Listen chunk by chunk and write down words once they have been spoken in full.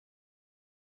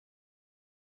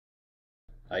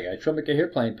Hi guys, Troublmaker here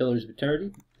playing Pillars of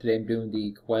Eternity. Today I'm doing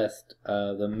the quest,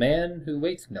 The Man Who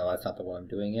Waits. No, that's not the one I'm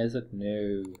doing, is it?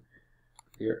 No.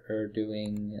 We are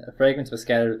doing Fragments with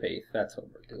Scattered Faith. That's what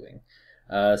we're doing.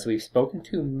 So we've spoken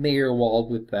to Mayorwald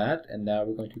with that, and now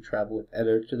we're going to travel with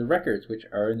Eder to the records, which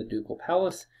are in the Ducal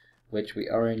Palace, which we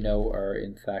already know are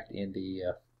in fact in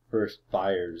the First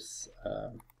Fires.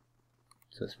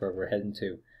 So that's where we're heading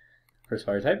to. First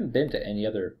Fires. I haven't been to any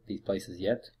other of these places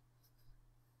yet.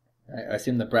 I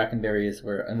assume the Brackenberry is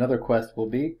where another quest will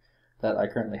be that I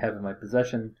currently have in my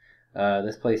possession.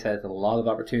 This place has a lot of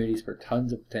opportunities for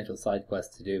tons of potential side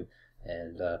quests to do,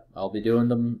 and I'll be doing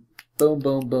them boom,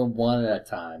 boom, boom, one at a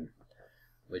time,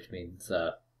 which means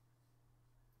I'll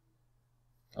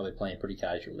be playing pretty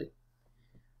casually.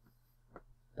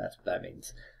 That's what that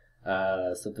means.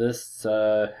 So this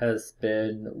has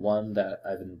been one that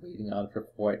I've been waiting on for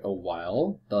quite a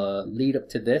while. The lead up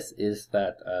to this is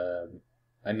that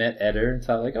I met Eder and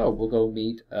thought like, oh, we'll go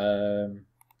meet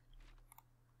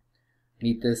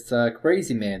this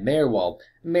crazy man, Mayorwald.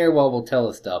 Mayorwald will tell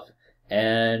us stuff,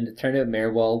 and it turned out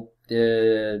Mayorwald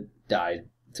died,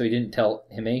 so he didn't tell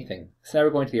him anything. So now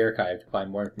we're going to the archive to find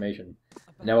more information.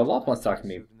 Now Aloth wants to talk to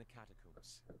me.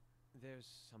 There's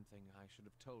something I should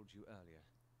have told you earlier.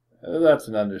 That's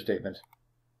an understatement.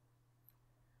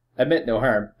 I meant no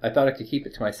harm. I thought I could keep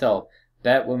it to myself.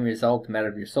 That when we resolved the matter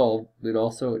of your soul, we'd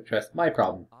also address my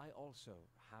problem. I also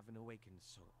have an awakened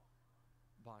soul.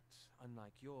 But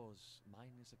unlike yours,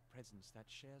 mine is a presence that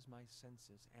shares my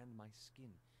senses and my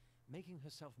skin, making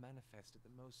herself manifest at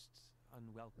the most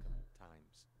unwelcome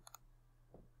times.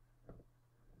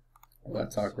 Well,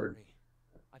 that's awkward. Sorry.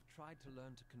 I've tried to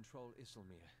learn to control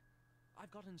Isilmir. I've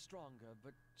gotten stronger,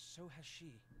 but so has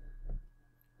she.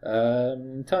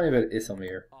 Tell me about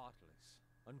Isilmir. Artless,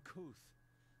 uncouth,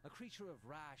 a creature of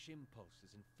rash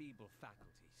impulses and feeble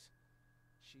faculties.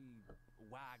 She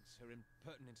wags her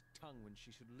impertinent tongue when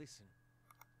she should listen.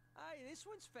 Aye, this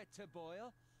one's fit to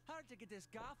boil. Hard to get this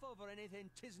gaff over anything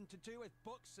tisn't to do with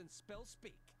books and spell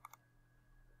speak.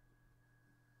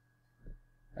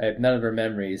 I have none of her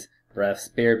memories, for I have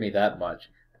spared me that much.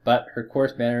 But her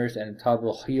coarse manners and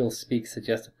intolerable heel speak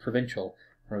suggest a provincial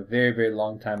from a very, very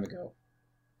long time ago.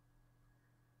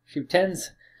 She pretends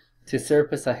to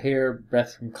surface a hair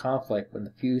breadth from conflict when the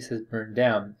fuse has burned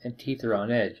down and teeth are on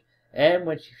edge, and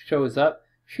when she shows up,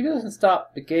 she doesn't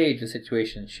stop to gauge the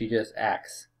situation, she just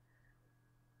acts.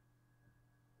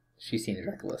 She seems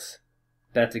reckless.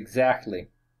 That's exactly.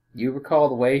 You recall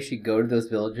the way she'd go to those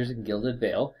villagers in Gilded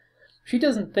Vale? She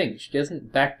doesn't think, she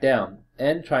doesn't back down,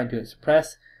 and trying to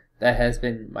suppress, that has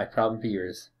been my problem for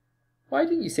years. Why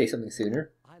didn't you say something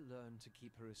sooner? I learned to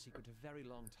keep her a secret a very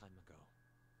long time ago.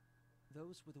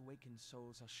 Those with awakened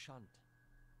souls are shunned,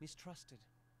 mistrusted.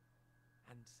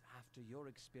 And after your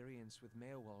experience with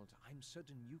Mayorwald, I'm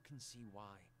certain you can see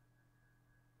why.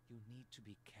 You need to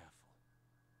be careful.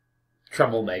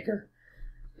 Troublemaker.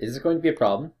 Is this going to be a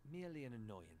problem? Merely an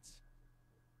annoyance.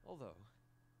 Although,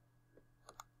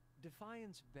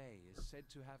 Defiance Bay is said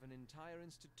to have an entire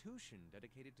institution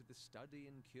dedicated to the study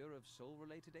and cure of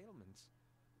soul-related ailments.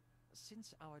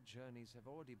 Since our journeys have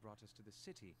already brought us to the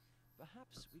city,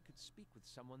 perhaps we could speak with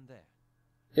someone there.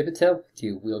 If it's helpful to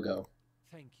you, we'll go.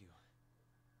 Thank you.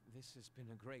 This has been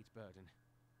a great burden.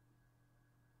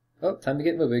 Oh, time to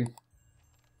get moving.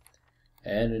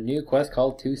 And a new quest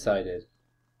called Two-Sided.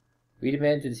 We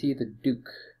demand to see the Duke,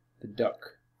 the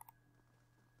Duck.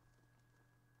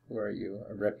 Where are you?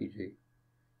 A refugee.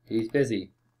 He's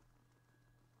busy.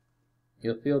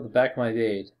 You'll feel the back of my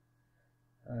aid.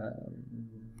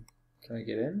 Can I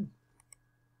get in?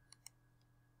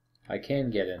 I can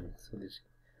get in. So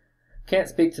can't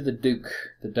speak to the Duke,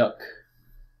 the Duck.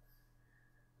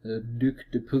 The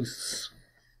Duc de Pouce.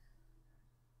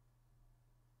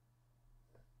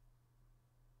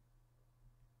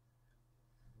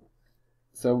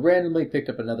 So randomly picked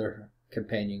up another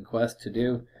companion quest to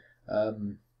do.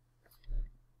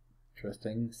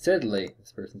 Interesting. Sidley,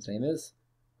 this person's name is.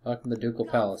 Welcome to the Ducal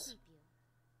Palace.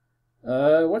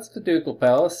 What's the Ducal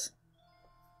Palace?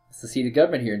 It's the seat of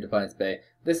government here in Defiance Bay.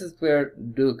 This is where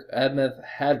Duke Admeth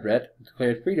Hadret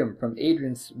declared freedom from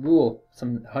Adrian's rule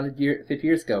some 50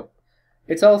 years ago.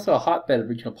 It's also a hotbed of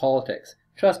regional politics.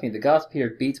 Trust me, the gossip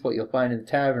here beats what you'll find in the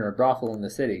tavern or brothel in the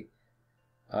city.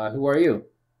 Who are you?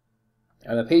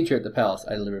 I'm a page here at the palace.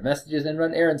 I deliver messages and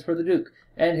run errands for the Duke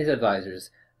and his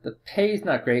advisors. The pay's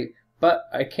not great, but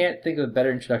I can't think of a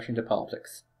better introduction to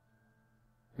politics.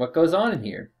 What goes on in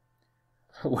here?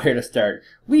 Where to start?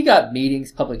 We got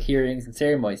meetings, public hearings, and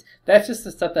ceremonies. That's just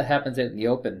the stuff that happens out in the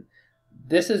open.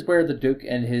 This is where the Duke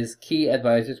and his key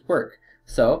advisors work.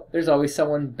 So, there's always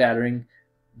someone bartering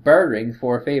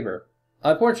for a favor.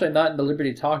 Unfortunately, I'm not in the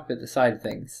liberty to talk about the side of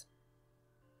things.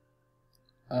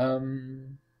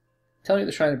 Tell me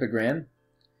the Shrine of Magran.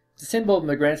 It's a symbol of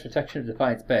Magran's protection of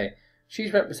Defiance Bay.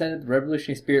 She's represented the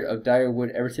revolutionary spirit of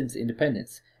Direwood ever since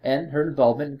independence, and her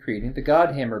involvement in creating the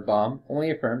Godhammer bomb only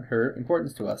affirmed her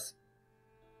importance to us.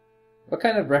 What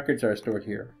kind of records are stored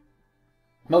here?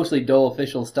 Mostly dull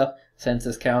official stuff,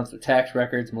 census counts, tax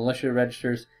records, militia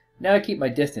registers. Now I keep my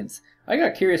distance. I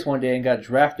got curious one day and got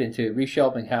drafted into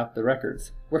reshelving half the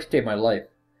records. Worst day of my life.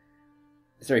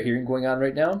 Is there a hearing going on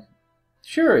right now?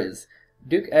 Sure is.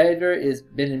 Duke Adler has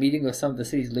been in meeting with some of the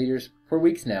city's leaders for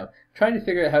weeks now, trying to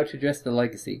figure out how to address the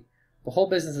legacy. The whole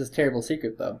business is a terrible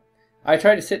secret, though. I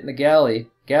tried to sit in the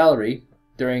gallery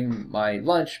during my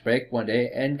lunch break one day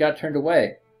and got turned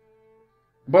away.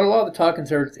 But a lot of the talk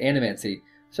concerns animancy,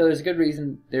 so there's a good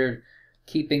reason they're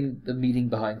keeping the meeting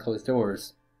behind closed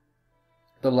doors.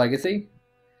 The legacy?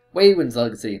 Waywin's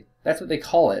legacy. That's what they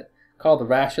call it. Called the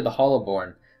Rash of the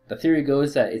Hollowborn. The theory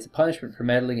goes that it's a punishment for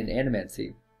meddling in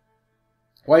animancy.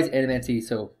 Why is animancy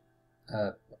so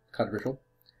controversial?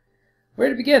 Where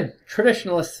to begin?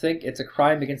 Traditionalists think it's a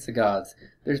crime against the gods.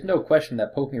 There's no question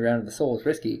that poking around in the soul is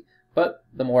risky, but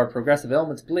the more progressive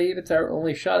elements believe it's our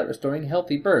only shot at restoring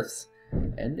healthy births.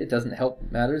 And it doesn't help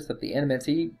matters that the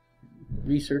animancy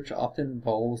research often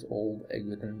involves old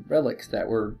Egwithan relics that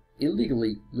were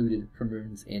illegally looted from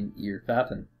ruins in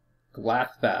Earfathen.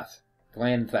 Glandfath.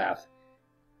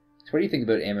 So what do you think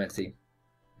about animancy?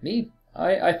 Me?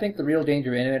 I think the real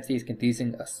danger of animancy is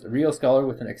confusing a real scholar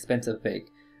with an expensive fake.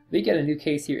 We get a new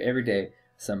case here every day.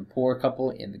 Some poor couple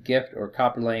in the Gift or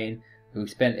Copper Lane who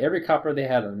spent every copper they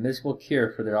had on a miserable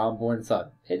cure for their unborn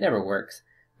son. It never works.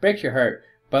 Breaks your heart,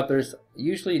 but there's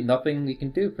usually nothing we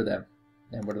can do for them.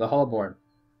 And what are the Hollowborn?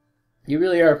 You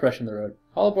really are fresh on the road.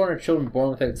 Hollowborn are children born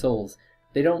without souls.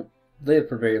 They don't live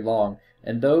for very long,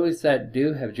 and those that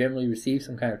do have generally received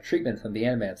some kind of treatment from the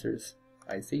animancers.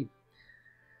 I see.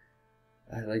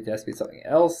 I'd like to ask you something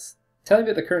else. Tell me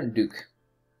about the current Duke.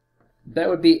 That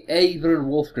would be Eivor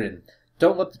Wolfgren.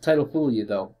 Don't let the title fool you,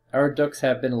 though. Our Dukes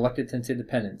have been elected since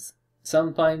independence.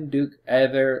 Some find Duke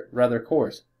Eivor rather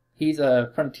coarse. He's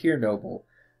a frontier noble.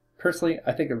 Personally,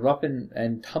 I think a rough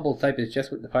and tumble type is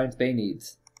just what Defiance Bay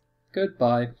needs.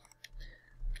 Goodbye.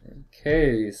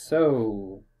 Okay,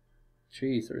 so...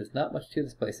 Jeez, there is not much to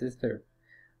this place, is there?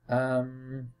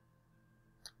 Where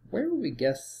would we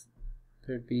guess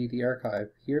there'd be the archive?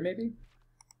 Here, maybe?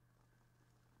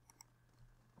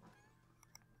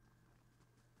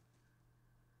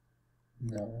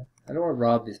 No. I don't want to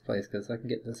rob this place because I can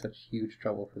get into such huge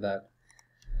trouble for that.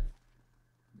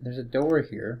 There's a door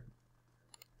here.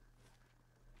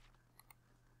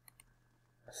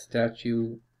 A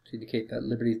statue to indicate that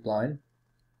Liberty's blind.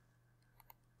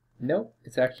 Nope,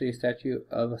 it's actually a statue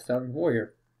of a stone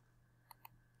warrior.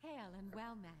 Hail and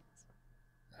well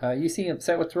met. You seem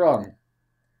upset. What's wrong?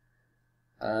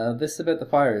 This is about the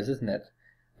fires, isn't it?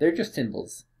 They're just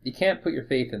symbols. You can't put your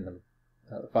faith in them.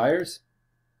 Fires?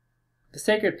 The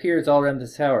sacred piers all around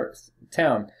the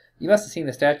town. You must have seen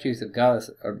the statues of goddess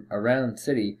around the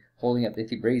city holding up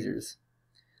empty braziers.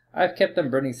 I've kept them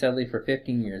burning steadily for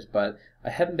 15 years, but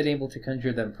I haven't been able to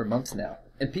conjure them for months now,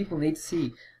 and people need to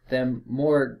see them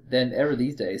more than ever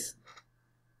these days.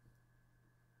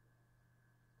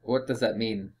 What does that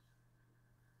mean?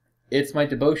 It's my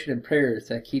devotion and prayers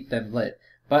that keep them lit,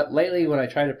 but lately when I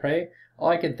try to pray, all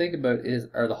I can think about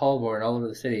are the Hollowborn all over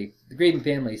the city, the grieving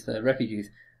families, the refugees.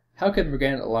 How could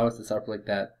Morgana allow us to suffer like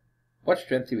that? What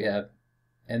strength do we have?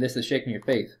 And this is shaking your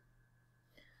faith.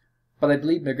 But I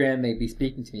believe Morgana may be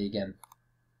speaking to me again.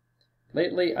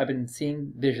 Lately I've been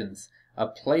seeing visions. A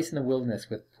place in the wilderness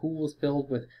with pools filled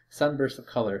with sunbursts of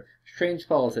color, strange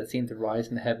falls that seem to rise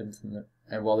in the heavens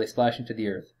and while they splash into the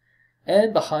earth.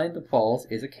 And behind the falls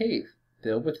is a cave,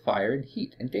 filled with fire and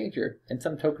heat and danger, and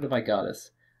some token of my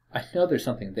goddess. I know there's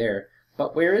something there,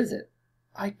 but where is it?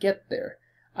 I get there.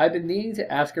 I've been meaning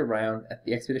to ask around at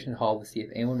the expedition hall to see if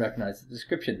anyone recognizes the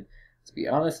description. To be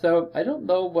honest, though, I don't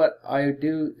know what I would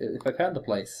do if I found the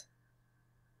place.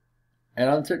 An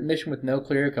uncertain mission with no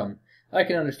clear outcome. I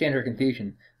can understand her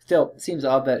confusion. Still, it seems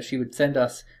odd that she would send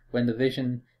us when the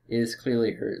vision is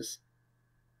clearly hers.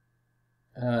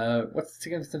 What's the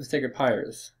significance of the sacred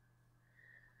pyres?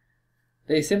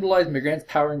 They symbolize Morgana's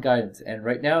power and guidance, and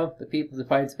right now, the people of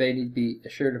Defiance Bay need to be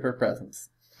assured of her presence.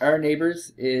 Our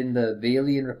neighbors in the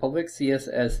Vailian Republic see us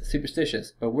as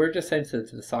superstitious, but we're just sensitive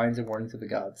to the signs and warnings of the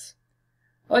gods.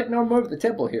 I like no more of the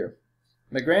temple here.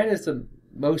 Morgana is the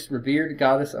most revered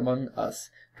goddess among us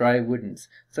Drywoodens,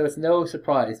 so it's no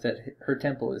surprise that her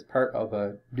temple is part of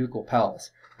a ducal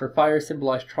palace. Her fires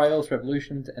symbolize trials,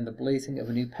 revolutions, and the blazing of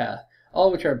a new path,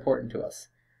 all which are important to us.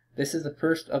 This is the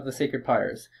first of the sacred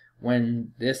pyres.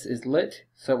 When this is lit,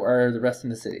 so are the rest in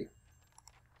the city.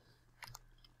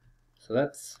 So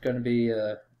that's going to be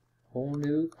a whole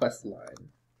new quest line.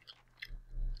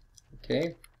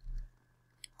 Okay.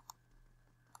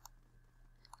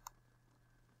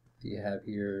 Do you have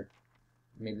here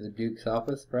maybe the Duke's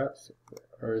office, perhaps?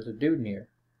 Or is it dude in here?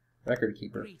 Record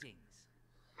keeper.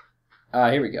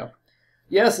 Here we go.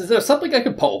 Yes, is there something I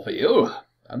can pull for you?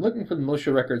 I'm looking for the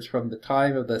militia records from the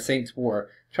time of the Saints' War,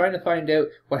 trying to find out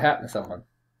what happened to someone.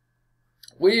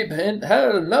 We've had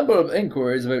a number of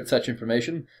inquiries about such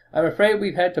information. I'm afraid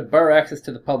we've had to bar access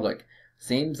to the public.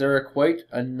 Seems there are quite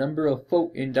a number of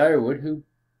folk in Direwood who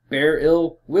bear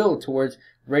ill will towards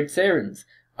Red Sarens.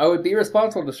 I would be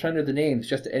responsible to surrender the names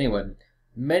just to anyone.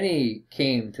 Many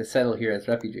came to settle here as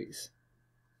refugees.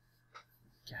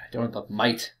 I don't know,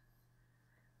 might.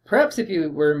 Perhaps if you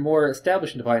were more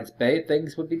established in Defiance Bay,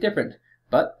 things would be different.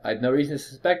 But I've no reason to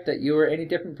suspect that you are any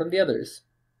different from the others.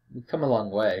 We've come a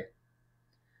long way.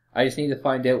 I just need to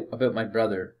find out about my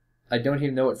brother. I don't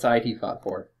even know what side he fought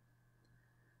for.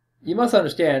 You must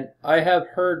understand, I have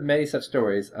heard many such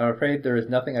stories. I'm afraid there is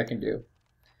nothing I can do.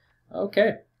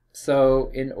 Okay.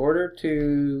 So, in order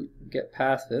to get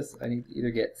past this, I need to either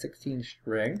get 16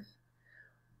 strength,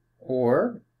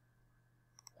 or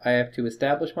I have to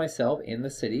establish myself in the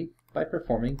city by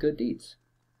performing good deeds.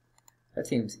 That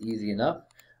seems easy enough.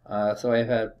 So I have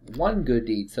had one good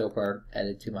deed so far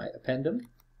added to my appendum.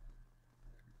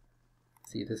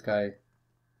 See if this guy...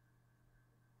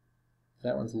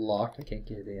 That one's locked, I can't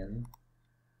get it in.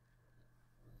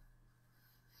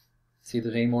 See if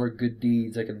there's any more good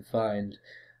deeds I can find.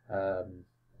 I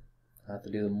have to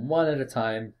do them one at a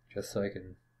time, just so I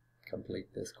can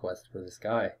complete this quest for this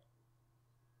guy.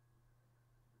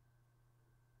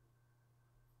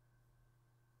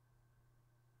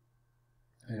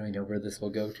 I don't know where this will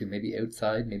go to. Maybe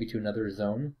outside, maybe to another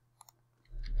zone.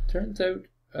 Turns out,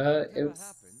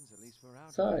 outside.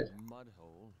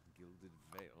 Mudhole, Gilded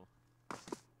Vale.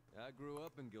 I grew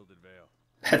up in Gilded Vale.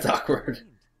 That's awkward.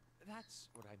 That's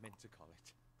what I meant to call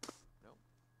it. No,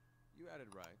 you had it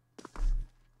right.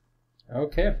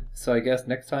 Okay, so I guess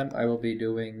next time I will be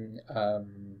doing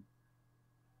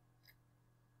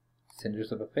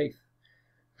Cinders of a Faith.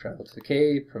 Travel to the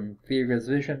cave from Fierga's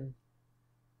vision.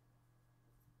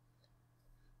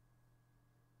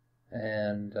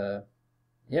 And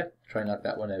yeah, try and knock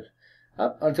that one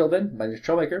out. Until then, my name is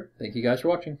Troublmaker. Thank you guys for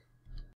watching.